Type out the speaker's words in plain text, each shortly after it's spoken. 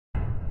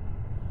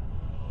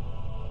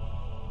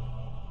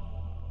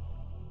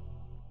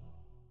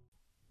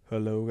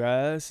Hello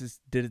guys,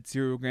 it's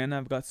deadatzero again.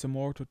 I've got some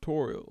more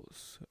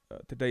tutorials.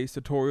 Today's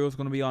tutorial is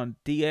going to be on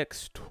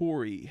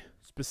Dxtory,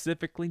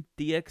 specifically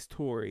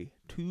Dxtory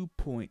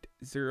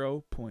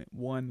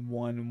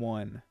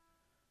 2.0.111.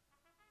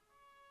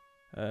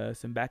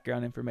 Some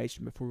background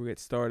information before we get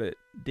started.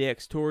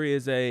 Dxtory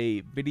is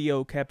a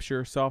video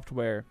capture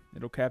software.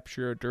 It'll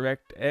capture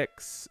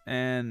DirectX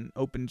and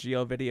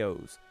OpenGL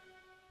videos.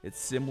 It's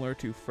similar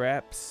to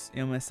Fraps,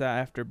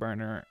 MSI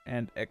Afterburner,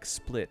 and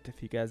XSplit.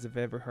 If you guys have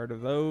ever heard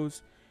of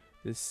those,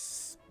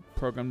 this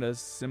program does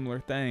similar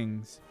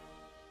things.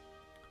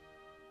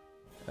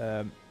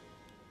 I've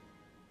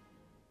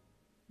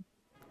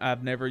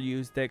never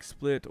used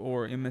XSplit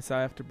or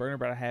MSI Afterburner,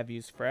 but I have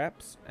used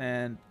Fraps,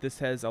 and this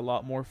has a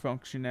lot more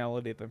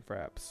functionality than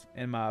Fraps,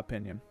 in my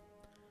opinion.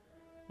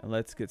 And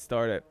let's get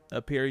started.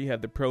 Up here you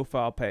have the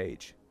profile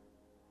page.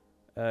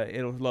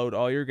 It'll load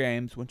all your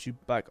games. Once you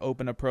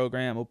open a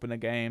program, open a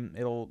game,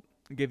 it'll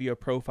give you a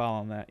profile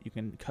on that. You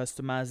can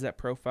customize that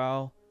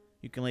profile.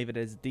 You can leave it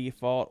as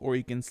default, or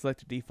you can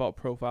select a default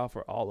profile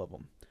for all of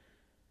them.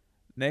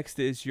 Next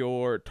is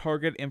your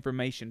target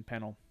information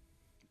panel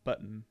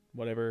button,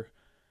 whatever.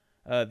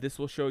 This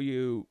will show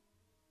you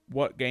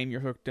what game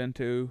you're hooked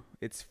into,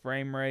 its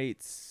frame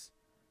rates,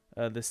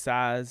 the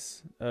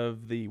size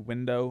of the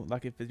window.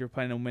 Like if you're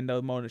playing in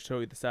window mode, it'll show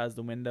you the size of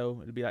the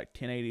window. It'll be like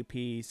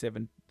 1080p,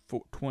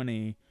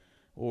 720,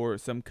 or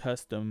some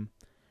custom.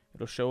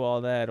 It'll show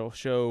all that. It'll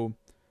show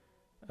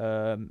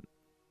I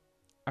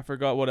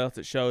forgot what else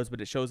it shows, but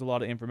it shows a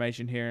lot of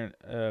information here.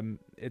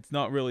 It's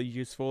not really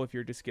useful if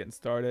you're just getting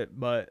started,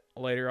 but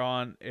later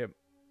on it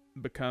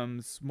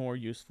becomes more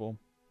useful.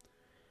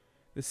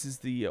 This is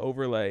the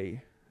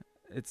overlay.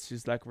 It's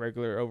just like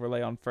regular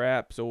overlay on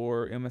Fraps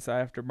or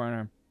MSI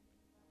Afterburner.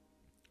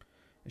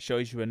 It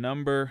shows you a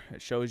number.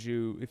 It shows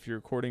you if you're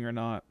recording or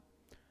not.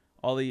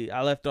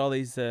 I left all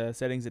these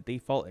settings at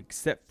default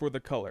except for the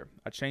color.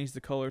 I changed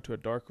the color to a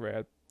dark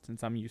red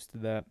since I'm used to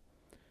that.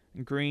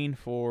 Green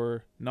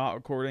for not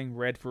recording,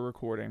 red for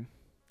recording.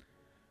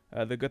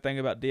 The good thing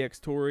about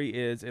Dxtory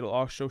is it'll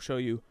also show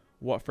you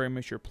what frame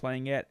rate you're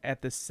playing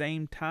at the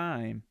same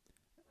time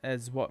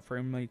as what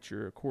frame rate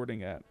you're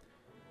recording at.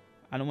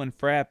 I know in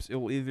Fraps it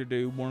will either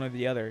do one or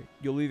the other.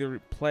 You'll either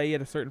play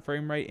at a certain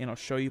frame rate and it'll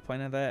show you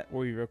playing at that,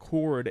 or you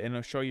record and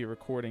it'll show you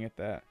recording at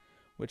that,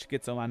 which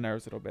gets on my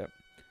nerves a little bit.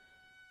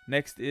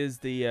 Next is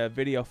the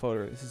video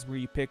folder. This is where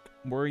you pick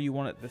where you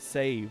want it to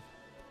save.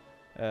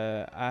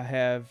 I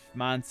have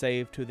mine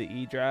saved to the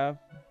E drive.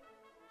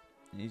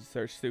 You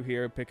search through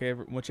here, pick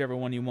whichever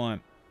one you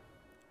want.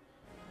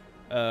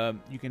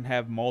 You can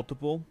have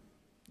multiple.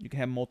 You can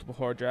have multiple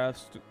hard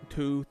drives,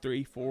 2,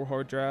 3, 4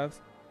 hard drives,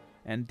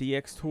 and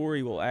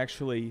Dxtory will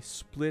actually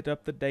split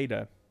up the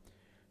data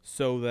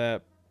so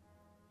that,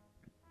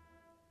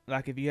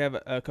 like if you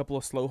have a couple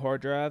of slow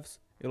hard drives,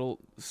 it'll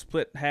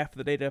split half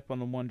the data up on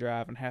the one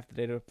drive and half the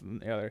data up on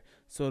the other.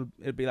 So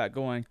it'd be like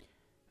going,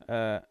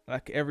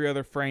 like every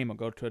other frame will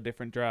go to a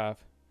different drive,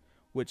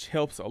 which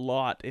helps a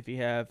lot if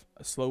you have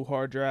slow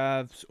hard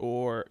drives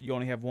or you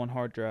only have one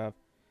hard drive.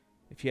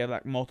 If you have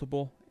like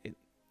multiple, it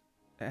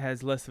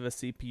has less of a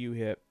CPU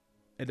hit.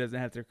 It doesn't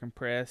have to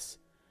compress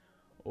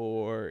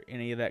or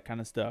any of that kind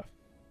of stuff.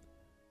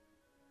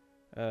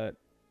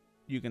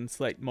 You can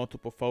select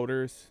multiple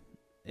folders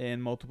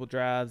in multiple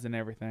drives and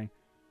everything.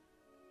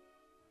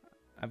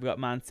 I've got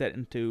mine set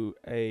into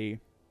a...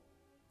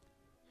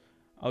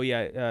 Oh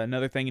yeah,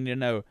 another thing you need to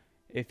know.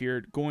 If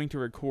you're going to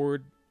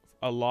record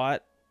a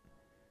lot,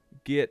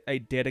 get a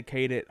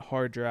dedicated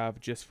hard drive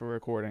just for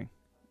recording.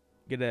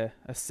 Get a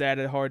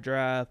SATA hard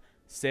drive,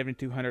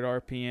 7200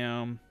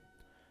 RPM,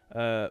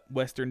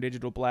 Western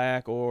Digital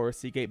Black or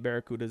Seagate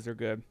Barracudas are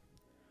good.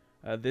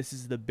 This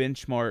is the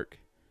benchmark.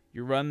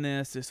 You run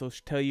this will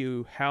tell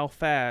you how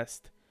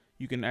fast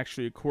you can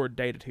actually record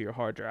data to your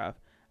hard drive.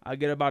 I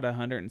get about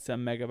 100 and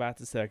some megabytes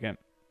a second,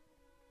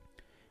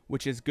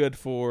 which is good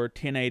for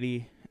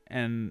 1080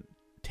 and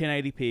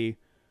 1080p.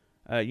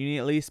 You need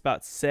at least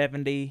about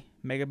 70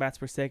 megabytes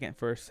per second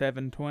for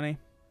 720.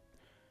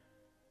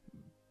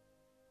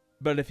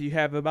 But if you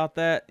have about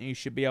that, you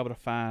should be able to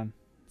find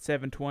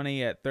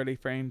 720 at 30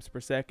 frames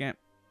per second.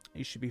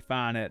 You should be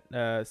fine at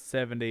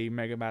 70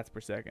 megabytes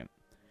per second.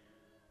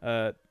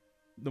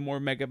 The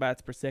more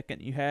megabytes per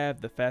second you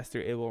have, the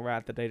faster it will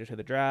write the data to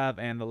the drive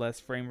and the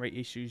less frame rate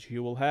issues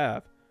you will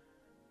have.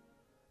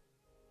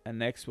 And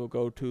next we'll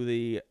go to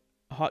the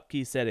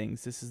hotkey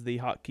settings. This is the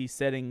hotkey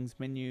settings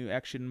menu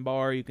action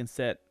bar. You can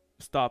set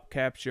stop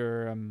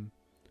capture,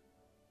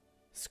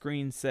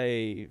 screen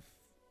save,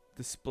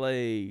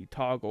 display,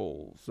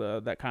 toggles,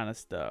 that kind of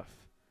stuff.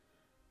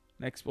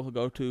 Next we'll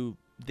go to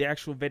the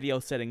actual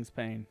video settings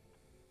pane.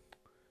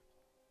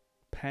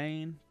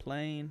 Plane?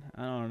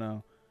 I don't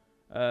know.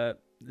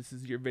 This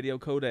is your video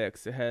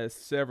codecs. It has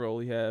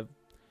several. You have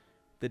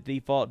the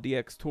default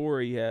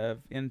Dxtory, you have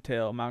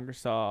Intel,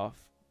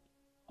 Microsoft,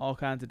 all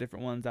kinds of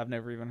different ones I've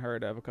never even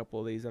heard of. A couple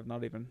of these I've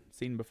not even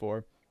seen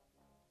before.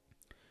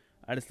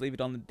 I just leave it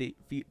on the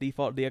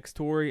default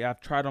Dxtory. I've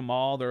tried them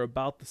all. They're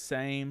about the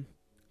same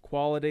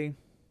quality.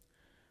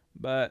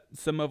 But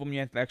some of them you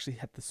have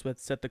to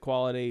set the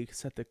quality,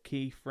 set the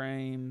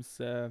keyframes,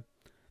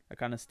 that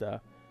kind of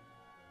stuff.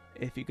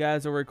 If you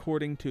guys are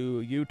recording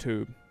to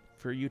YouTube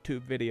for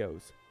YouTube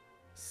videos,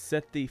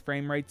 set the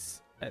frame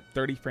rates at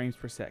 30 frames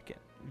per second.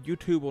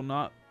 YouTube will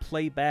not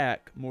play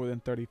back more than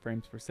 30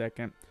 frames per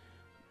second,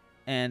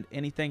 and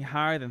anything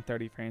higher than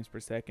 30 frames per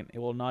second, it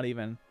will not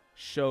even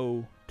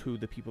show to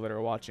the people that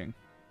are watching.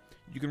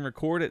 You can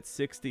record at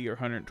 60 or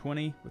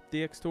 120 with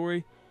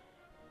Dxtory,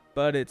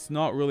 but it's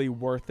not really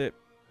worth it,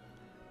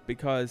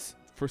 because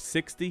for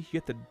 60 you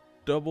have to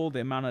double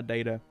the amount of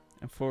data,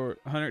 and for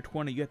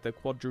 120 you have to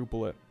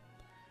quadruple it.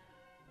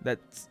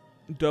 That's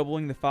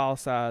doubling the file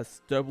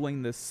size,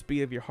 doubling the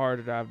speed of your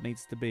hard drive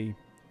needs to be,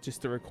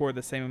 just to record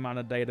the same amount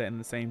of data in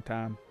the same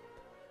time.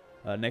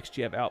 Next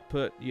you have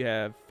output. You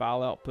have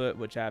file output,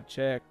 which I've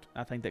checked.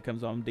 I think that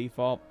comes on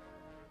default.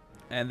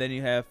 And then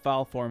you have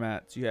file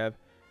formats. You have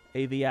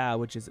AVI,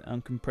 which is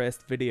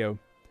uncompressed video.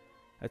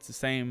 That's the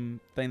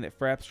same thing that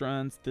Fraps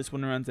runs. This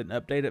one runs an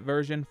updated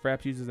version.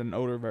 Fraps uses an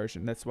older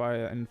version. That's why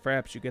in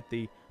Fraps you get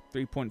the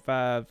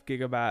 3.5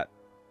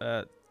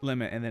 gigabyte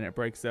limit, and then it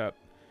breaks up.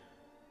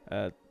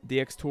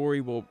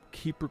 Dxtory will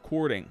keep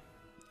recording.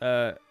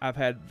 I've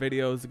had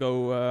videos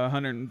go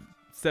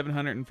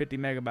 750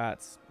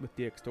 megabytes with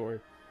Dxtory.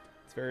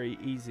 It's very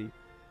easy.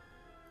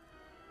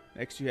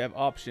 Next you have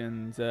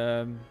options.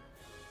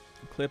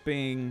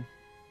 Clipping,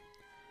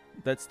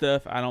 that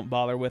stuff I don't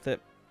bother with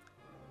it.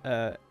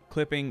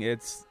 Clipping,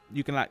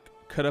 you can like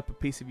cut up a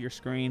piece of your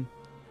screen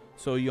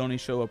so you only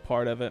show a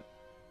part of it.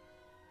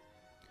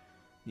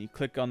 You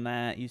click on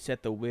that, you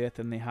set the width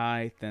and the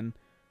height and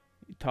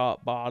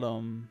top,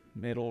 bottom,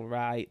 middle,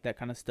 right, that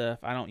kind of stuff.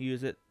 I don't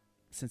use it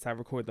since I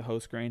record the whole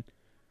screen.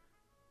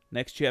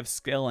 Next you have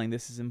scaling.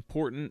 This is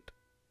important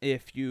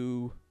if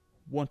you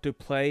want to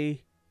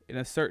play in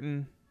a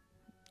certain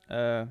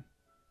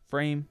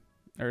frame,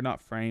 or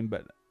not frame,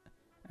 but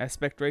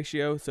aspect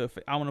ratio. So if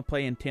I want to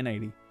play in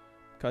 1080,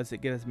 because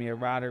it gives me a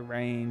wider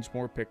range,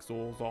 more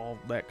pixels, all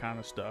that kind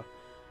of stuff.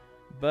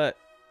 But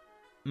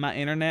my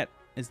internet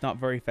is not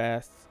very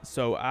fast,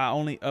 so I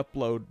only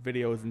upload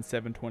videos in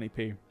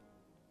 720p,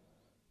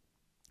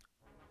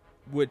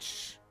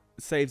 which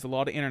saves a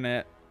lot of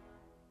internet,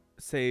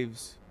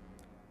 saves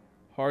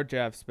hard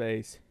drive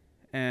space,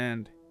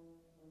 and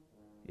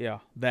yeah,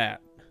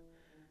 that.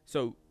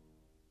 So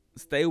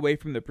stay away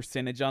from the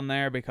percentage on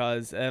there,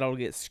 because it'll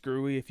get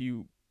screwy if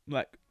you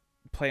like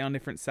play on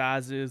different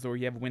sizes or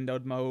you have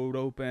windowed mode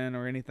open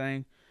or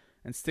anything.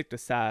 And stick to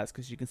size,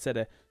 because you can set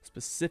a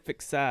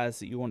specific size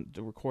that you want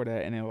to record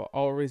at, and it will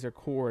always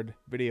record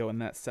video in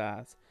that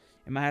size.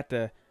 You might have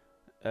to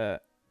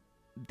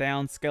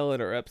downscale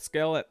it or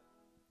upscale it,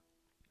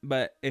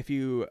 but if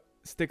you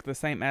stick the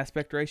same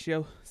aspect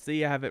ratio,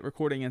 see I have it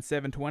recording in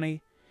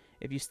 720.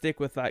 If you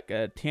stick with like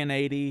a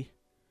 1080,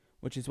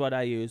 which is what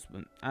I use,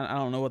 I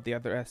don't know what the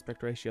other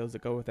aspect ratios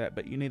that go with that,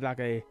 but you need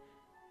like a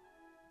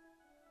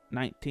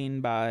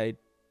 19 by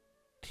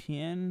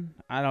 10.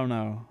 I don't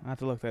know. I have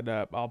to look that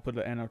up. I'll put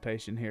an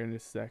annotation here in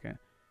just a second.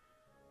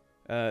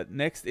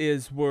 Next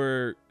is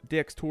where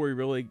Dxtory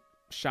really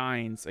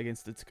shines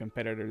against its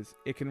competitors.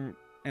 It can,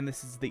 and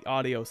this is the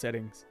audio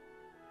settings.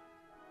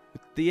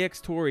 With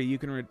Dxtory, you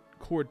can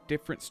record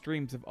different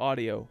streams of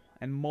audio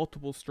and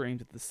multiple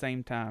streams at the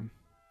same time.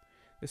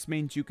 This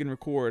means you can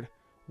record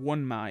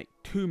one mic,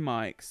 two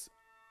mics,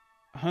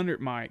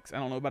 100 mics. I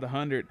don't know about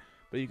 100,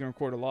 but you can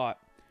record a lot.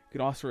 You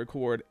can also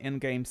record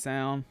in-game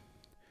sound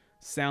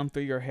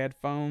through your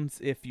headphones.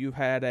 If you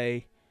had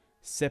a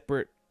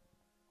separate,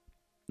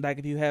 like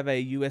if you have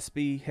a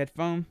USB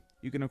headphone,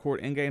 you can record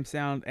in-game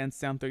sound and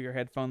sound through your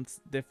headphones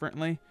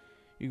differently.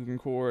 You can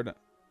record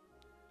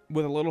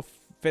with a little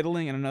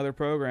fiddling in another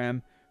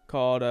program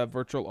called a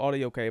virtual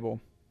audio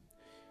cable.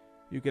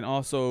 You can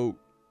also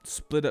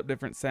split up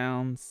different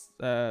sounds,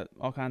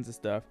 all kinds of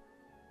stuff.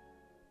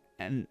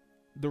 And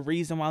the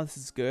reason why this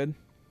is good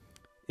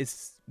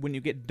is when you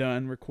get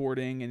done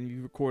recording and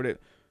you record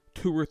it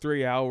 2 or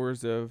 3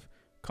 hours of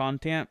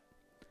content,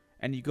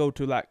 and you go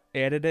to like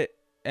edit it,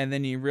 and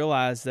then you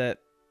realize that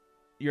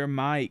your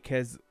mic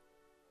has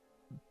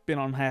been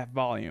on half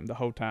volume the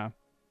whole time,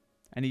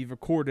 and you've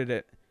recorded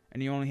it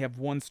and you only have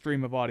one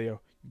stream of audio.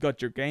 You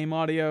got your game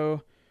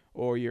audio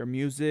or your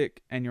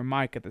music and your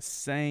mic at the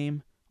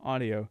same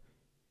audio.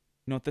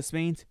 You know what this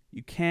means?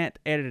 You can't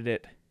edit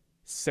it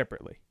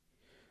separately.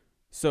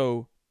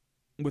 So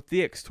with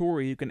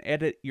Dxtory, you can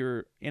edit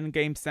your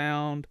in-game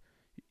sound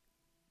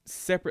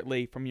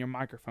separately from your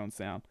microphone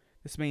sound.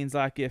 This means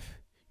like if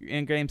your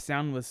in-game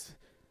sound was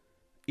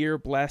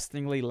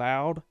ear-blastingly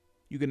loud,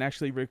 you can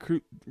actually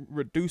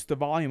reduce the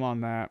volume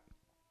on that,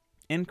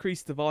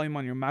 increase the volume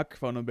on your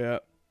microphone a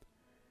bit,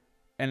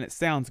 and it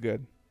sounds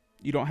good.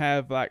 You don't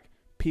have like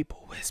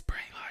people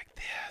whispering like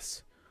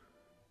this,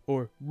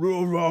 or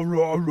rah, rah,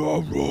 rah,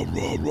 rah, rah,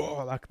 rah,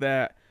 rah, like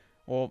that.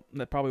 Well,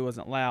 that probably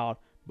wasn't loud,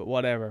 but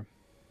whatever.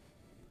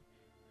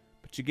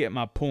 But you get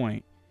my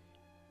point.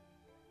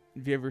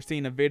 Have you ever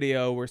seen a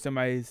video where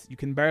you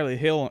can barely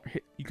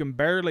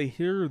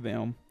hear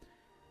them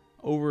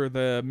over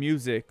the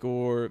music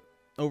or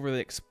over the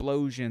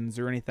explosions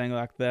or anything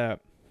like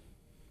that.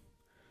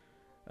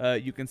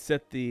 You can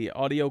set the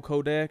audio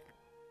codec,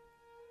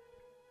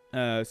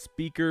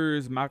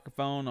 speakers,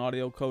 microphone,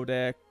 audio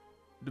codec,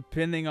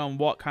 depending on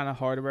what kind of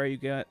hardware you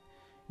get.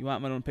 You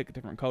might want to pick a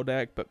different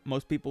codec, but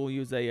most people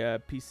use a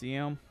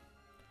PCM.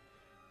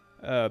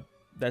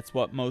 That's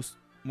what most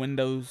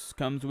Windows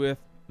comes with.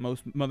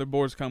 Most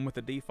motherboards come with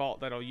a default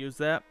that'll use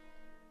that.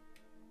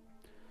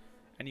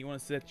 And you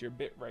want to set your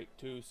bitrate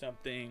to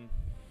something,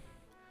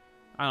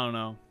 I don't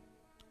know.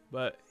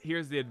 But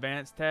here's the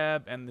advanced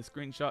tab and the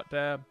screenshot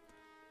tab.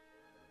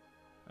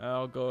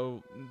 I'll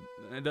go,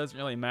 it doesn't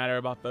really matter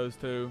about those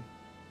two.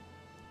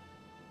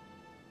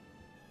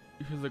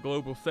 Here's the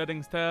global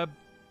settings tab.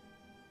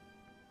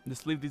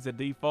 Just leave these at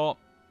default.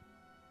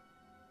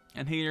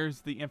 And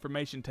here's the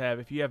information tab.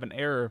 If you have an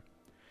error,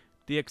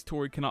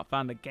 Dxtory cannot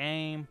find a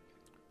game.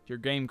 If your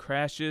game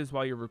crashes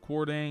while you're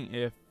recording,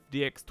 if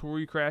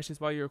Dxtory crashes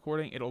while you're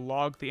recording, it'll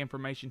log the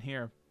information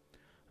here.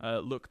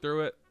 Look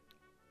through it.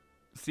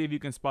 See if you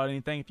can spot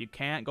anything. If you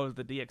can't, go to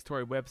the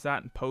Dxtory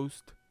website and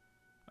post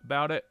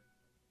about it.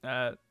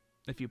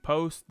 If you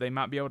post, they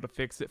might be able to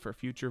fix it for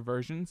future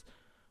versions,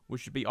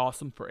 which would be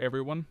awesome for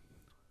everyone.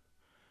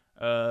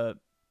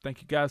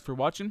 Thank you guys for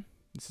watching.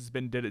 This has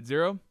been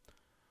deadatzero.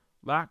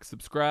 Like,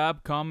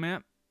 subscribe,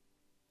 comment.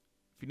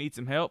 If you need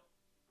some help,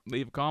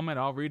 leave a comment.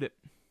 I'll read it.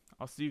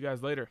 I'll see you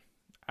guys later.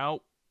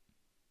 Out.